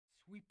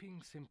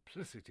sweeping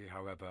simplicity,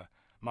 however,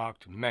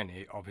 marked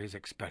many of his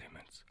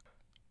experiments.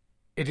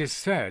 It is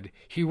said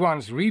he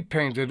once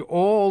repainted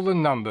all the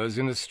numbers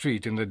in the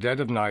street in the dead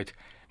of night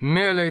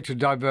merely to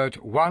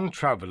divert one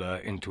traveller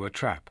into a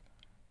trap.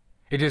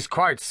 It is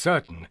quite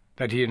certain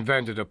that he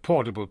invented a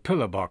portable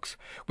pillar box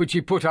which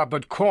he put up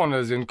at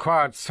corners in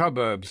quiet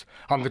suburbs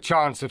on the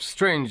chance of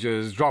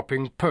strangers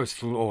dropping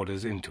postal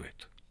orders into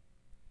it.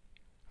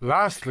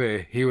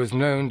 Lastly, he was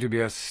known to be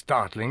a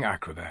startling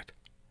acrobat.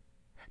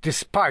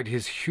 Despite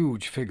his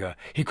huge figure,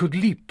 he could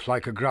leap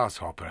like a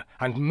grasshopper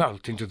and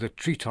melt into the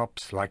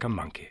treetops like a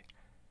monkey.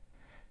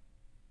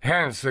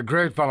 Hence the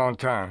great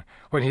Valentin,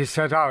 when he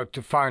set out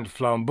to find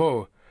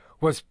Flambeau,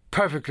 was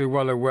perfectly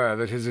well aware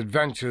that his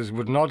adventures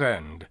would not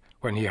end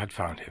when he had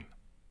found him.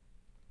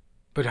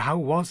 But how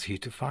was he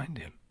to find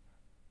him?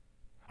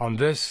 On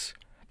this,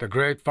 the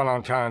great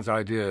Valentin's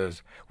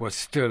ideas were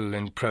still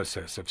in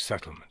process of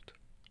settlement.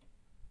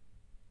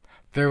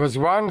 There was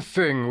one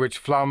thing which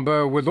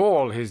Flambeau, with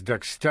all his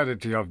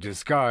dexterity of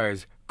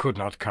disguise, could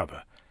not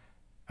cover,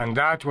 and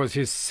that was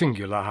his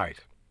singular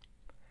height.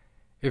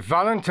 If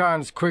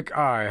Valentin's quick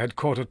eye had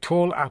caught a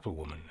tall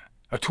applewoman,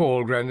 a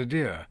tall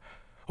grenadier,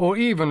 or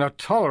even a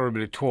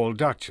tolerably tall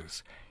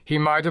duchess, he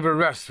might have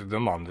arrested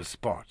them on the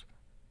spot.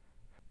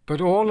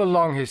 But all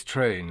along his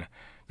train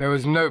there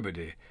was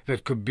nobody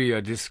that could be a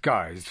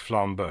disguised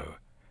Flambeau,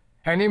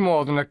 any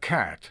more than a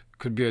cat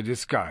could be a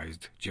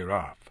disguised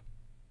giraffe.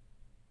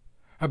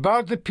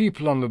 About the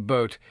people on the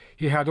boat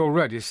he had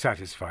already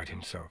satisfied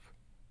himself,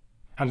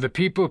 and the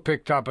people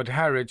picked up at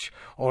Harwich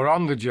or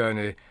on the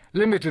journey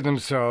limited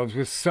themselves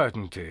with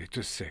certainty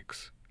to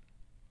 6.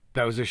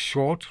 There was a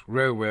short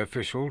railway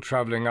official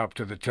travelling up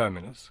to the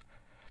terminus,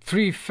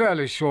 3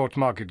 fairly short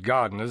market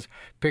gardeners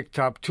picked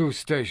up 2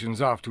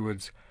 stations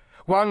afterwards,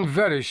 1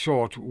 very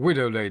short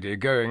widow lady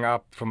going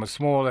up from a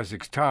small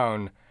Essex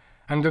town,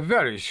 and a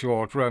very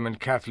short Roman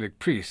Catholic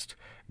priest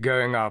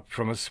going up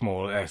from a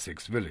small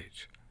Essex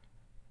village.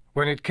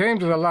 When it came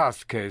to the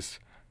last case,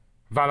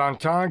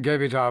 Valentin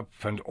gave it up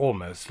and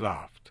almost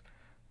laughed.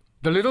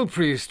 The little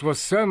priest was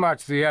so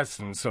much the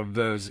essence of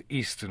those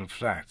eastern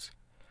flats.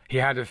 He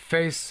had a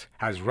face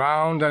as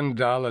round and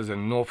dull as a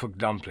Norfolk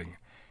dumpling.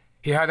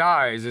 He had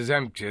eyes as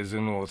empty as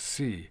the North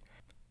Sea.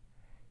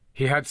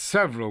 He had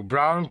several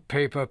brown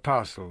paper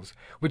parcels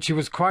which he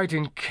was quite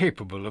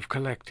incapable of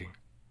collecting.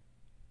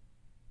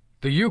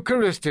 The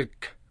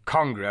Eucharistic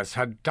Congress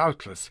had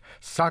doubtless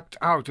sucked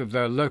out of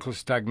their local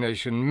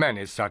stagnation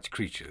many such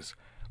creatures,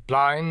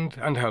 blind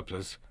and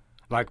helpless,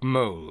 like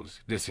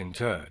moles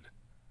disinterred.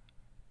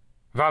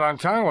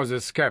 Valentin was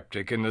a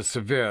sceptic in the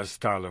severe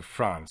style of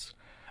France,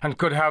 and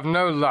could have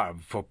no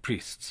love for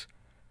priests.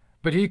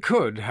 But he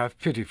could have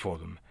pity for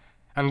them,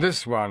 and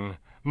this one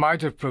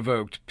might have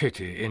provoked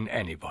pity in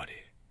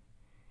anybody.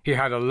 He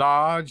had a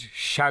large,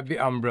 shabby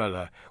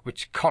umbrella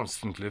which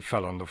constantly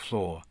fell on the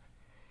floor.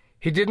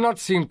 He did not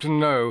seem to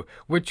know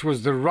which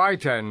was the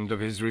right end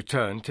of his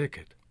return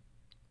ticket.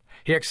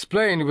 He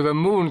explained with a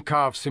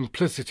mooncalf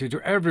simplicity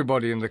to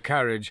everybody in the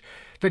carriage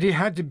that he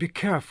had to be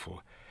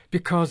careful,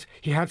 because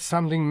he had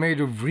something made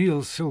of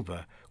real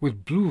silver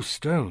with blue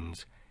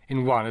stones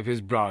in one of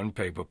his brown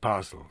paper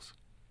parcels.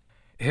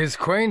 His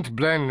quaint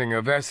blending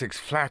of Essex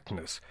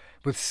flatness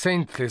with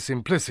saintly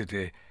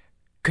simplicity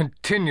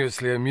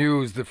continuously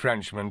amused the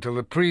Frenchman till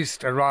the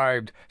priest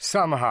arrived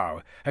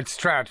somehow at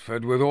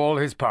Stratford with all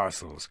his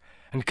parcels,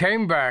 and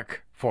came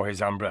back for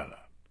his umbrella.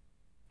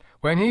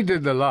 When he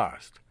did the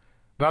last,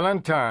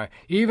 Valentin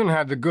even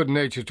had the good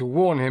nature to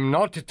warn him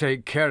not to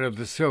take care of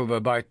the silver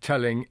by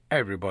telling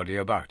everybody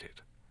about it.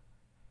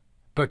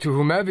 But to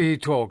whomever he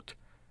talked,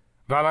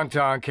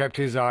 Valentin kept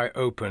his eye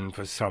open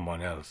for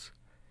someone else.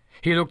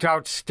 He looked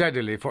out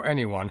steadily for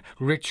anyone,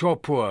 rich or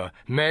poor,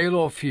 male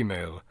or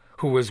female,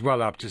 who was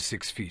well up to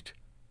 6 feet,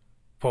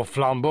 for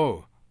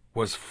Flambeau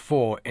was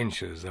 4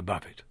 inches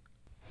above it.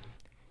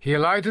 He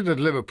alighted at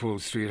Liverpool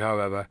Street,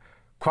 however,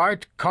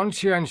 quite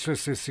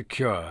conscientiously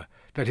secure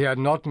that he had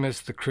not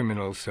missed the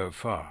criminal so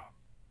far.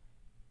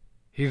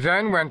 He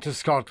then went to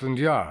Scotland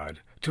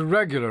Yard to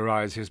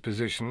regularize his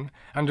position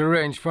and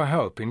arrange for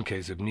help in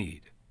case of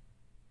need.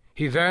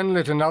 He then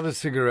lit another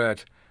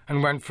cigarette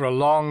and went for a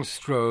long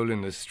stroll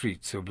in the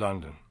streets of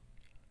London.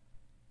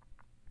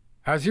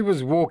 As he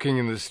was walking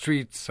in the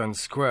streets and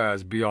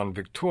squares beyond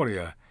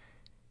Victoria,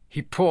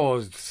 he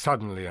paused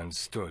suddenly and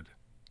stood.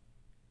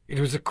 It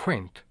was a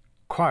quaint,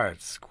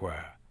 quiet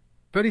square,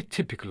 very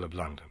typical of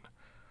London,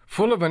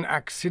 full of an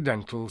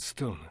accidental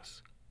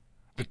stillness.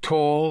 The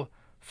tall,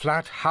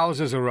 flat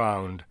houses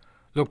around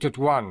looked at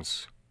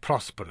once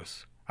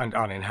prosperous and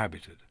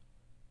uninhabited.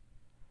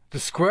 The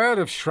square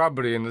of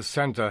shrubbery in the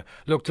centre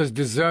looked as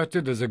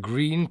deserted as a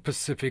green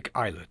Pacific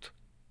islet.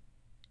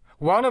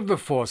 One of the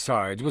 4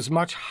 sides was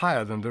much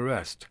higher than the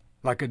rest,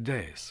 like a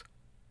dais,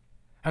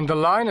 and the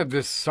line of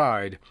this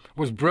side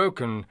was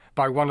broken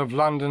by one of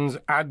London's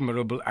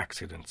admirable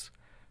accidents,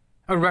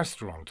 a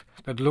restaurant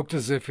that looked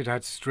as if it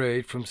had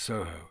strayed from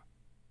Soho.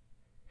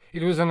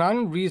 It was an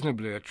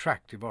unreasonably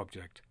attractive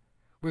object,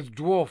 with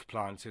dwarf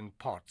plants in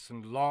pots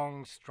and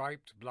long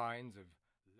striped blinds of